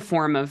any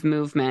form of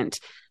movement,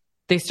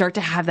 they start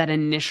to have that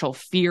initial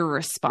fear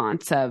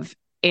response of,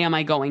 am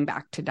I going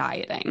back to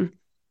dieting?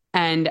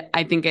 And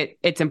I think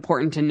it's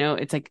important to note,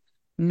 it's like,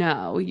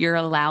 no, you're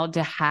allowed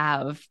to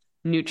have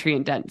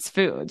nutrient dense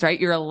foods, right?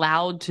 You're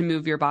allowed to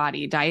move your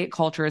body. Diet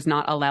culture is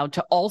not allowed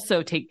to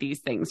also take these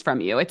things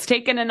from you. It's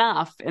taken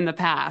enough in the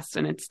past,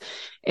 and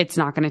it's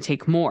not going to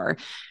take more.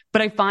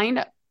 But I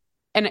find,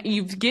 and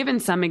you've given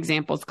some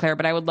examples, Claire,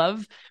 but I would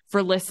love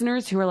for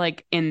listeners who are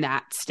like in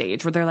that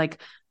stage where they're like,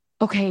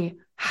 okay,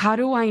 how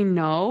do I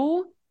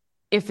know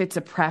if it's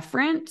a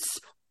preference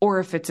or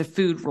if it's a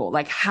food rule.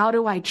 Like, how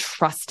do I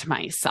trust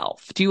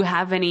myself? Do you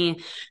have any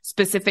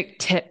specific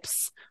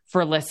tips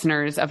for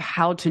listeners of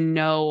how to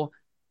know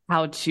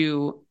how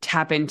to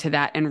tap into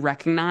that and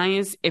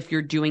recognize if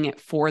you're doing it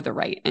for the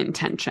right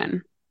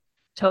intention?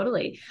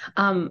 Totally.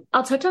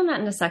 I'll touch on that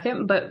in a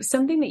second, but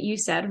something that you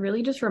said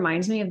really just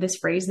reminds me of this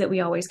phrase that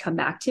we always come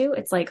back to.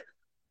 It's like,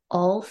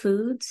 all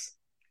foods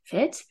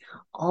fit,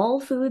 all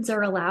foods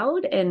are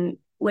allowed. And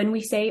when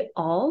we say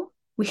all,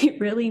 we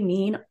really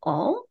mean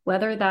all,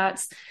 whether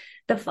that's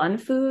the fun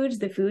foods,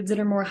 the foods that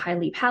are more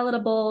highly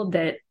palatable,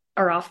 that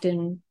are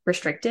often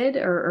restricted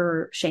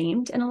or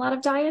shamed in a lot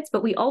of diets,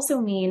 but we also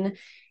mean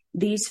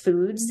these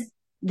foods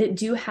that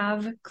do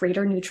have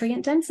greater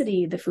nutrient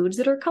density, the foods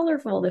that are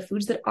colorful, the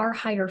foods that are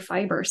higher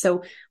fiber.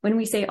 So when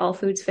we say all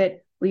foods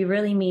fit, we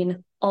really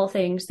mean all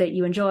things that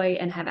you enjoy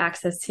and have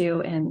access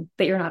to and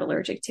that you're not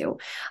allergic to.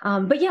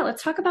 But yeah,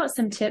 let's talk about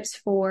some tips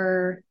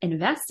for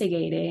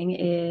investigating.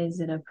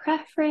 Is it a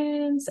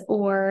preference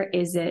or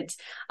is it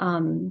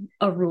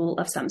a rule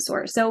of some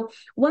sort? So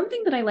one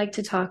thing that I like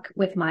to talk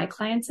with my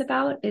clients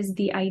about is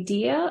the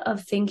idea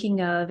of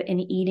thinking of an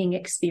eating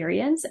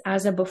experience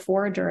as a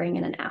before, during,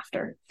 and an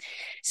after.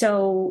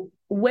 So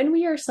when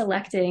we are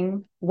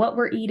selecting what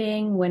we're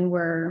eating, when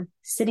we're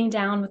sitting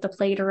down with a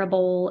plate or a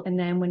bowl, and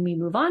then when we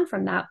move on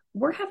from that,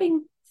 we're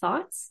having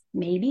thoughts,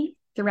 maybe,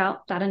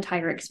 throughout that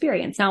entire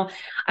experience. Now,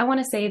 I want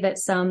to say that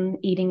some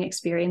eating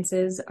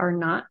experiences are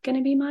not going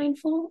to be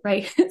mindful,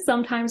 right?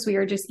 Sometimes we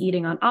are just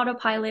eating on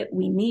autopilot.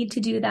 We need to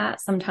do that.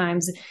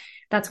 Sometimes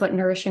that's what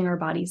nourishing our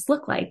bodies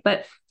look like.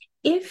 But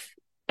if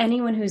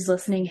anyone who's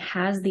listening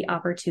has the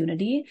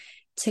opportunity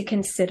to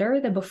consider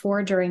the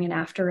before, during, and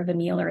after of a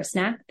meal or a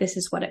snack, this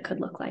is what it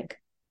could look like.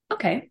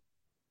 Okay,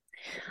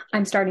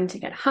 I'm starting to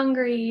get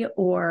hungry,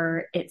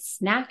 or it's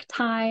snack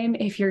time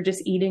if you're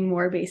just eating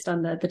more based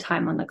on the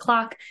time on the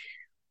clock.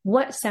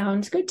 What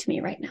sounds good to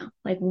me right now?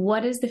 Like,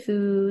 what is the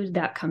food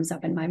that comes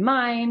up in my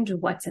mind?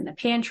 What's in the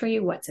pantry?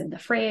 What's in the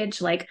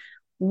fridge? Like,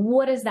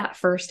 what is that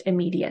first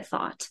immediate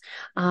thought?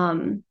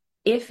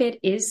 If it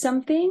is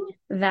something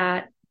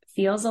that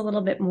feels a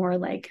little bit more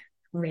like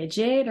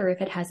rigid, or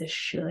if it has a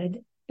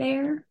should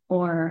there,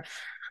 or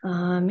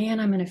man,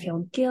 I'm going to feel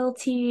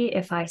guilty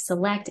if I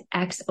select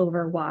X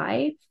over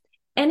Y,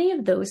 any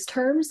of those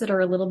terms that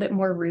are a little bit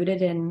more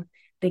rooted in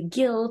the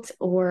guilt,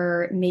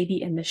 or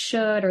maybe in the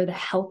should, or the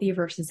healthy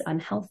versus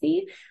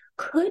unhealthy,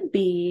 could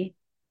be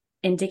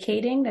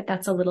indicating that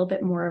that's a little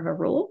bit more of a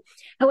rule.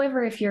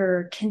 However, if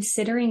you're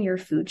considering your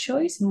food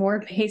choice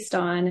more based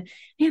on,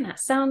 man, that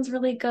sounds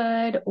really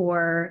good,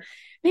 or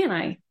man,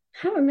 I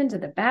haven't been to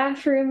the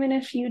bathroom in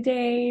a few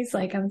days.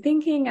 Like, I'm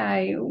thinking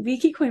we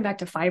keep going back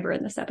to fiber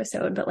in this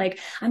episode, but like,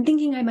 I'm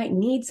thinking I might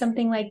need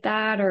something like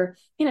that, or,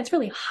 it's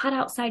really hot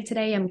outside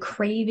today. I'm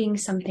craving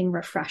something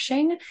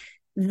refreshing.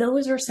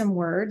 Those are some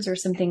words or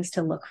some things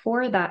to look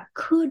for that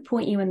could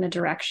point you in the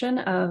direction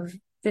of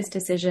this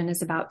decision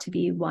is about to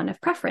be one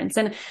of preference.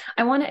 And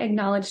I want to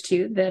acknowledge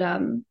too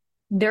that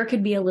there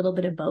could be a little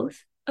bit of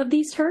both of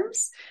these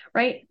terms,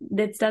 right?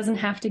 This doesn't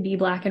have to be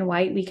black and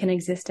white. We can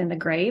exist in the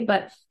gray,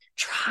 but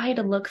try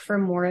to look for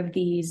more of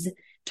these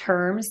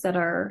terms that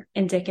are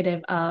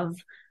indicative of,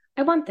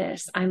 I want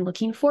this, I'm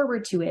looking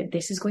forward to it,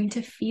 this is going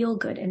to feel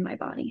good in my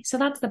body. So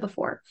that's the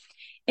before.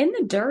 In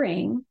the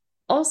during,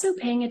 also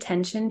paying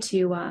attention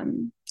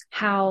to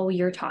how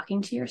you're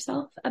talking to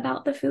yourself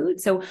about the food.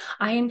 So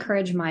I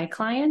encourage my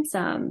clients,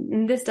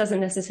 and this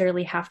doesn't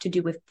necessarily have to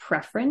do with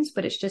preference,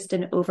 but it's just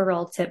an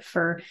overall tip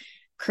for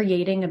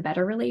creating a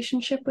better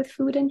relationship with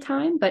food and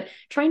time, but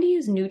trying to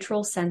use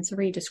neutral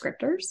sensory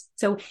descriptors.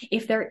 So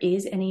if there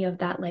is any of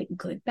that like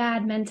good,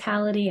 bad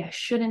mentality, I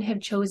shouldn't have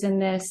chosen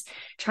this,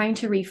 trying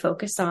to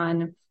refocus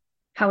on,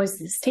 how is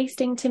this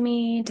tasting to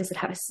me? Does it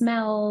have a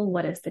smell?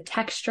 What is the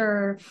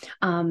texture?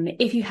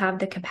 If you have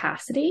the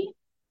capacity,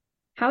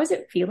 how is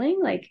it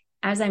feeling like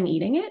as I'm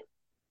eating it?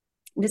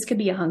 This could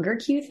be a hunger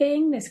cue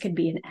thing. This could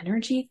be an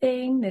energy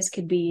thing. This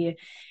could be,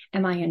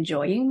 am I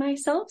enjoying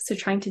myself? So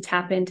trying to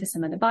tap into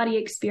some of the body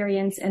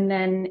experience. And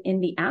then in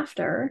the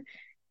after,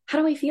 how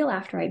do I feel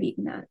after I've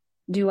eaten that?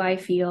 Do I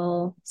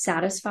feel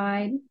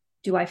satisfied?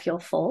 Do I feel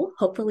full?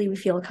 Hopefully we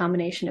feel a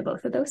combination of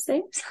both of those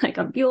things. Like,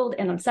 I'm fueled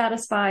and I'm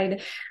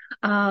satisfied.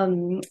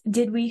 Do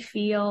you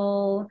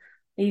feel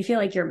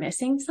like you're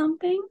missing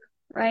something,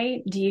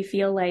 right? Do you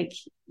feel like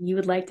you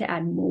would like to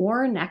add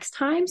more next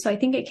time? So I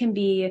think it can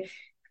be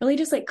really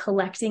just like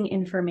collecting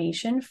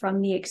information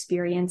from the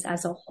experience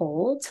as a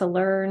whole to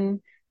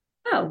learn,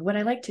 oh, would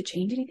I like to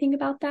change anything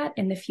about that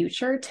in the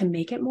future to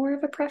make it more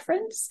of a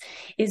preference?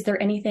 Is there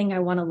anything I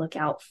want to look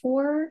out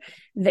for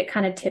that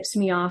kind of tips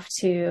me off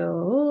to,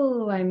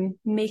 oh, I'm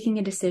making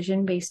a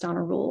decision based on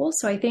a rule?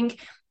 So I think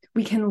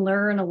we can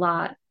learn a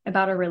lot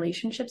about our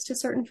relationships to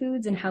certain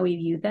foods and how we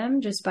view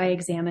them just by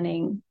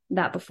examining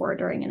that before,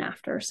 during, and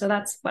after. So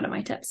that's one of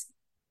my tips.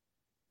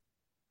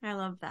 I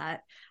love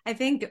that. I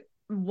think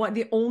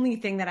the only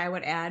thing that I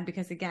would add,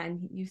 because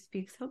again, you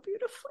speak so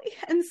beautifully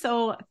and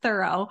so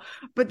thorough,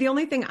 but the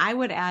only thing I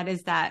would add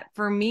is that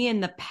for me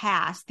in the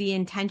past, the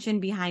intention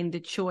behind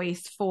the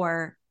choice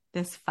for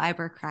this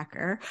fiber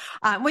cracker,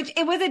 which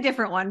it was a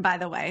different one, by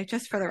the way,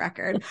 just for the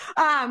record.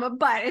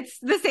 But it's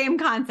the same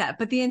concept.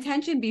 But the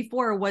intention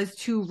before was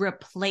to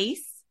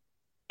replace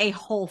a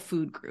whole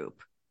food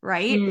group,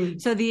 right?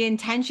 So the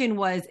intention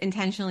was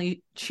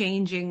intentionally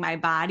changing my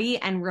body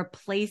and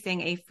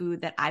replacing a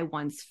food that I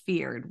once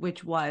feared,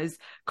 which was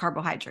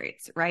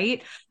carbohydrates,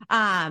 right?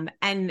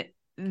 And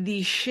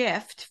the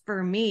shift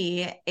for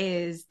me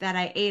is that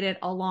I ate it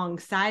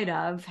alongside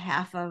of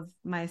half of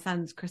my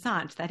son's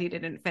croissant that he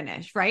didn't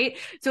finish, right?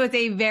 So it's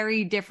a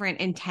very different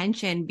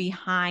intention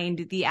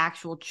behind the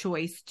actual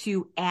choice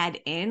to add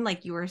in,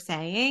 like you were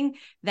saying,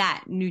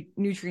 that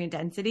nutrient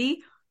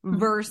density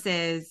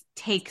versus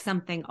take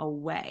something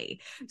away.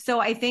 So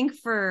I think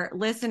for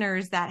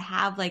listeners that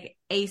have like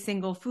a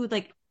single food,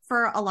 like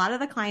for a lot of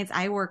the clients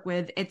I work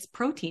with, it's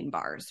protein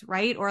bars,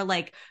 right? Or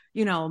like,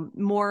 you know,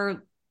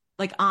 more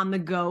like on the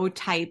go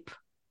type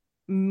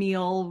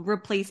meal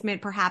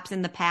replacement, perhaps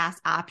in the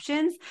past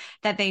options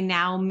that they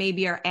now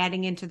maybe are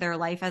adding into their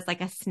life as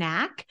like a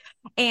snack.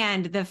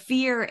 And the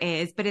fear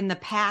is, but in the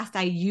past,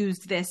 I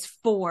used this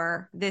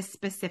for this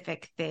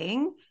specific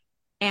thing.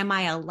 Am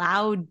I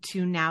allowed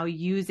to now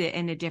use it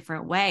in a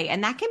different way?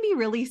 And that can be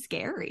really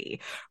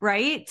scary,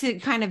 right? To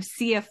kind of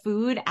see a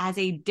food as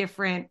a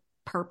different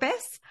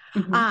purpose.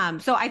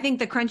 So I think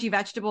the crunchy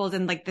vegetables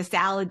and like the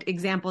salad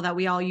example that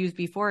we all used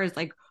before is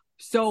like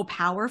so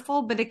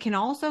powerful, but it can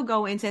also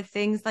go into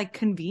things like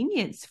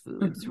convenience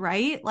foods,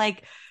 right?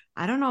 Like,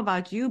 I don't know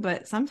about you,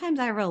 but sometimes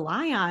I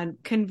rely on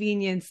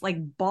convenience like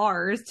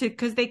bars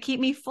because they keep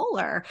me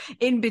fuller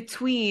in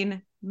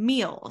between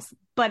meals.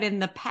 But in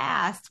the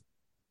past,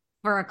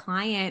 for a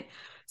client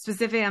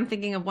specific, I'm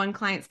thinking of one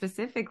client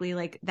specifically,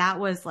 like that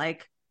was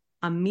like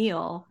a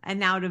meal, and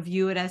now to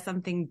view it as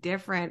something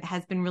different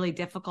has been really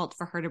difficult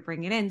for her to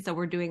bring it in. So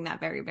we're doing that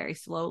very, very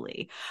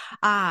slowly.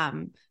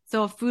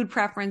 So a food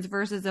preference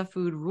versus a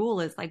food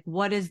rule is like,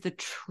 what is the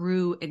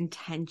true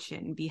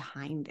intention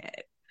behind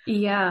it?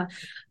 Yeah.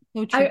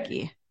 So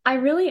tricky.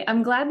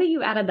 I'm glad that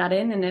you added that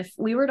in. And if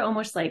we were to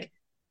almost like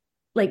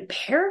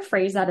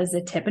paraphrase that as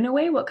a tip in a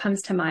way, what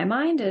comes to my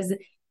mind is,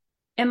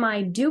 am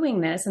I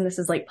doing this? And this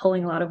is like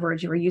pulling a lot of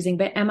words you were using,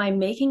 but am I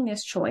making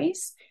this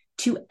choice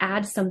to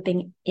add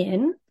something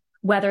in,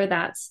 whether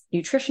that's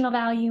nutritional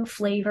value,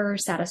 flavor,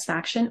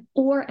 satisfaction,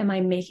 or am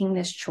I making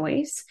this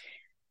choice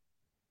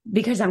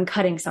because I'm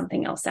cutting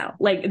something else out?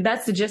 Like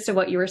that's the gist of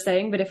what you were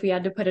saying. But if we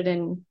had to put it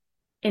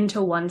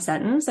into one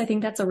sentence, I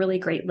think that's a really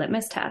great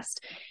litmus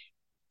test.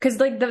 Cause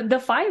like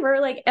the fiber,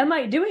 like, am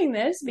I doing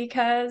this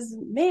because,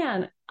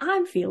 man,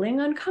 I'm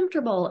feeling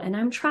uncomfortable and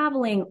I'm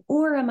traveling,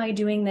 or am I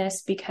doing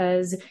this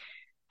because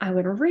I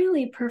would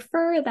really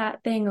prefer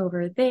that thing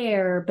over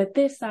there, but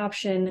this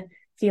option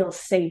feels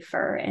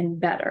safer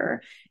and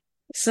better.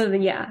 So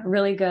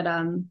really good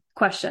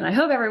question. I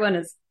hope everyone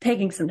is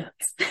taking some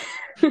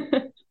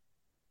notes.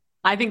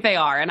 I think they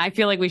are. And I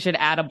feel like we should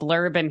add a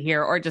blurb in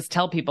here or just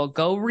tell people,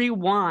 go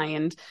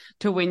rewind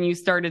to when you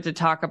started to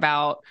talk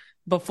about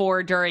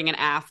before, during, and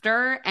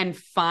after, and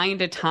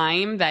find a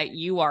time that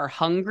you are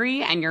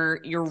hungry and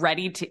you're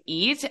ready to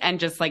eat, and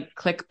just like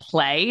click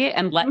play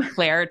and let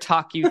Claire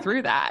talk you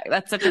through that.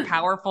 That's such a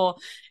powerful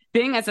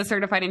thing as a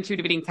certified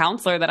intuitive eating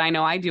counselor that I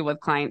know I do with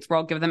clients, where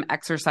I'll give them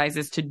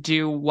exercises to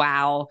do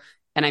while,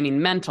 and I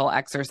mean mental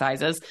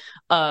exercises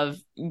of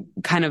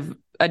kind of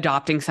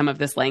adopting some of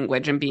this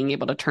language and being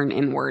able to turn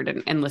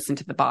inward and listen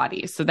to the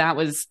body. So that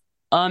was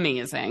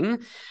amazing.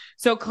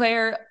 So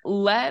Claire,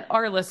 let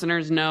our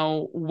listeners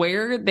know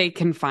where they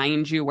can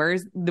find you.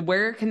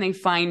 Where can they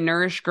find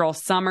Nourished Girl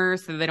Summer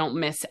so they don't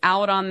miss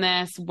out on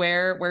this?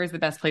 Where is the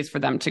best place for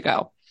them to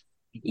go?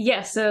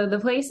 Yes. So the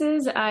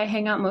places I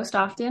hang out most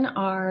often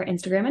are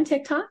Instagram and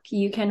TikTok.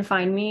 You can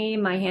find me.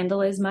 My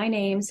handle is my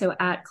name. So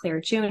at Claire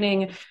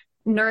Tuning.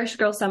 Nourished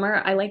Girl Summer,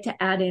 I like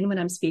to add in when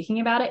I'm speaking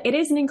about it. It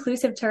is an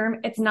inclusive term.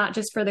 It's not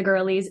just for the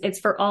girlies.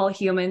 It's for all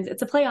humans.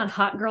 It's a play on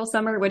Hot Girl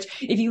Summer, which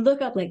if you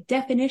look up like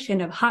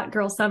definition of Hot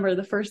Girl Summer,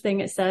 the first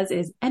thing it says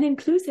is an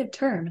inclusive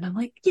term. And I'm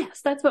like,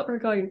 yes, that's what we're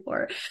going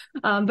for.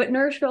 But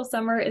Nourished Girl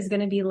Summer is going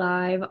to be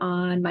live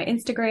on my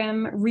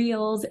Instagram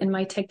Reels and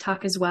my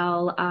TikTok as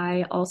well.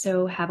 I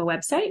also have a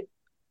website,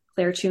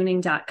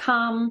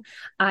 clairetuning.com.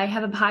 I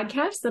have a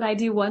podcast that I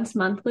do once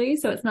monthly,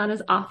 so it's not as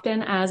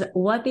often as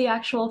What the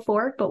Actual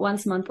Fork, but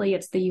once monthly,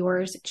 it's the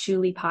Yours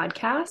Truly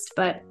podcast.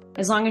 But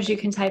as long as you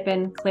can type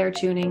in Claire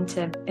Tuning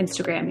to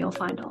Instagram, you'll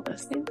find all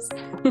those things.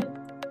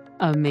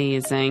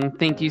 Amazing.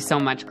 Thank you so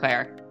much,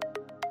 Claire.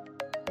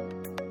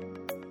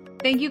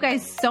 Thank you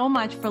guys so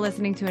much for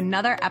listening to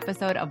another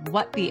episode of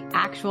What the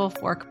Actual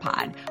Fork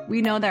Pod.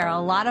 We know there are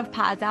a lot of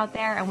pods out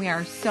there, and we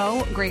are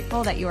so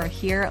grateful that you are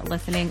here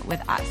listening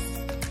with us.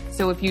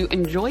 So if you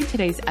enjoyed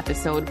today's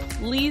episode,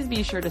 please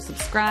be sure to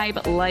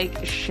subscribe,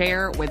 like,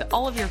 share with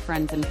all of your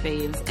friends and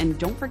faves, and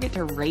don't forget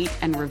to rate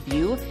and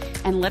review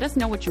and let us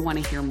know what you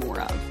want to hear more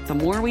of. The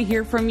more we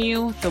hear from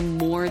you, the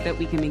more that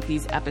we can make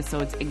these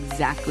episodes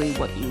exactly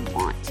what you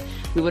want.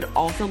 We would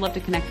also love to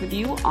connect with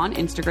you on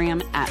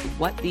Instagram at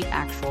What the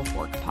Actual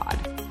Fork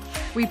Pod.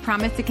 We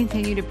promise to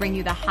continue to bring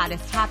you the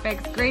hottest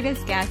topics,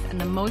 greatest guests, and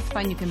the most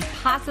fun you can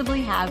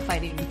possibly have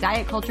fighting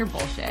diet culture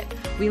bullshit.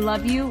 We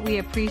love you, we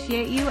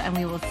appreciate you, and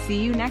we will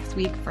see you next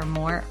week for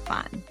more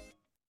fun.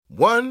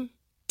 1,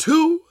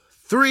 2,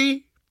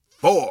 3,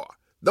 4.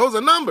 Those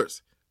are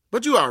numbers,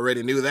 but you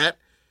already knew that.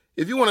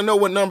 If you want to know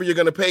what number you're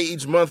going to pay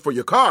each month for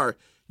your car,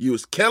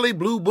 use Kelly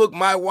Blue Book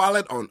My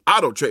Wallet on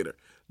Auto Trader.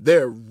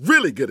 They're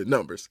really good at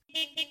numbers.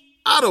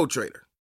 Auto Trader.